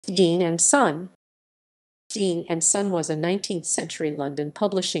Dean and Son. Dean and Son was a 19th-century London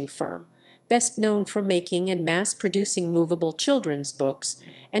publishing firm, best known for making and mass-producing movable children's books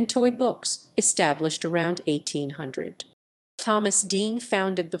and toy books, established around 1800. Thomas Dean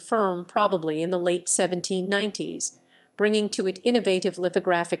founded the firm probably in the late 1790s, bringing to it innovative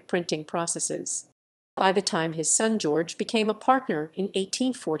lithographic printing processes. By the time his son George became a partner in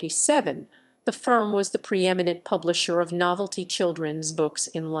 1847, the firm was the preeminent publisher of novelty children's books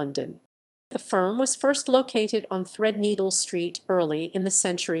in London. The firm was first located on Threadneedle Street early in the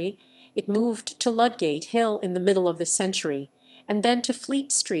century. It moved to Ludgate Hill in the middle of the century, and then to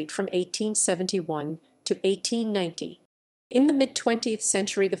Fleet Street from 1871 to 1890. In the mid-20th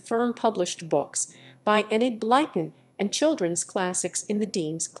century, the firm published books by Enid Blyton and children's classics in the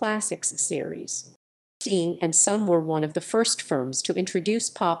Dean's Classics series. Dean and Son were one of the first firms to introduce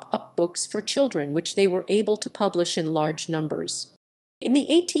pop-up books for children, which they were able to publish in large numbers. In the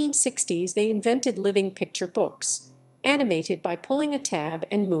 1860s, they invented living picture books, animated by pulling a tab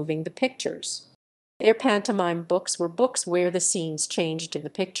and moving the pictures. Their pantomime books were books where the scenes changed in the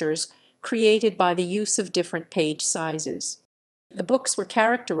pictures, created by the use of different page sizes. The books were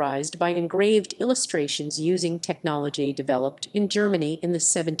characterized by engraved illustrations using technology developed in Germany in the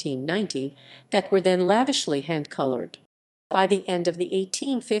 1790s that were then lavishly hand-colored. By the end of the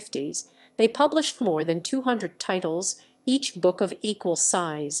 1850s, they published more than 200 titles, each book of equal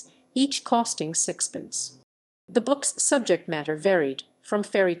size, each costing sixpence. The book's subject matter varied from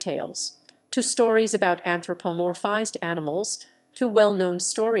fairy tales to stories about anthropomorphized animals to well-known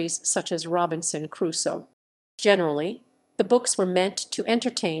stories such as Robinson Crusoe. Generally, the books were meant to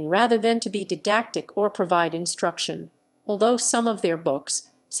entertain rather than to be didactic or provide instruction, although some of their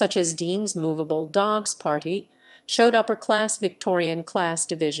books, such as Dean's Moveable Dog's Party, showed upper-class Victorian class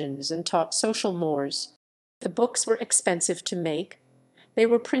divisions and taught social mores. The books were expensive to make. They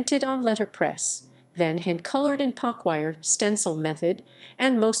were printed on letterpress, then hand-colored in pochoir stencil method,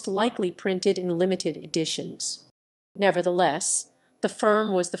 and most likely printed in limited editions. Nevertheless, the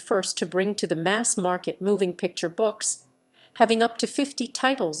firm was the first to bring to the mass market moving picture books, having up to 50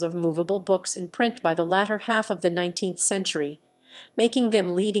 titles of movable books in print by the latter half of the 19th century, making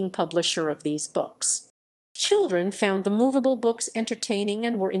them leading publisher of these books. Children found the movable books entertaining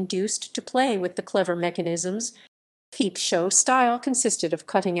and were induced to play with the clever mechanisms. Peep show style consisted of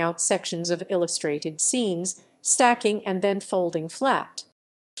cutting out sections of illustrated scenes, stacking and then folding flat.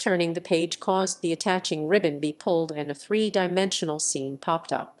 Turning the page caused the attaching ribbon be pulled and a three-dimensional scene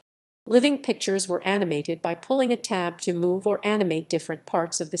popped up. Living pictures were animated by pulling a tab to move or animate different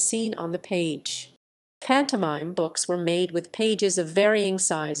parts of the scene on the page. Pantomime books were made with pages of varying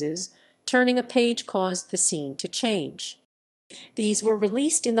sizes. Turning a page caused the scene to change. These were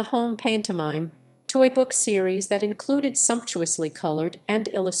released in the Home Pantomime Toy Book series that included sumptuously colored and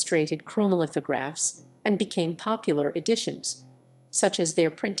illustrated chromolithographs and became popular editions, such as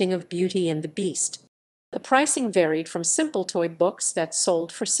their printing of Beauty and the Beast. The pricing varied from simple toy books that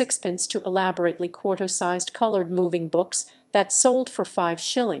sold for sixpence to elaborately quarto-sized colored moving books that sold for 5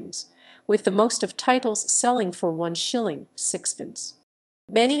 shillings, with the most of titles selling for 1 shilling, sixpence.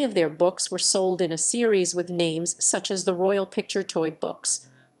 Many of their books were sold in a series with names such as the Royal Picture Toy Books,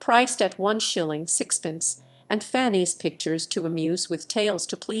 priced at 1 shilling, sixpence, and Fanny's Pictures to Amuse with Tales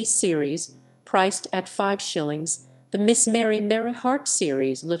to Please series, priced at 5 shillings, the Miss Mary Merryheart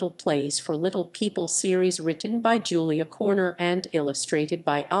series, Little Plays for Little People series written by Julia Corner and illustrated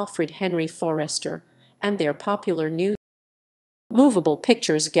by Alfred Henry Forrester, and their popular new Moveable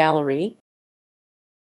Pictures Gallery,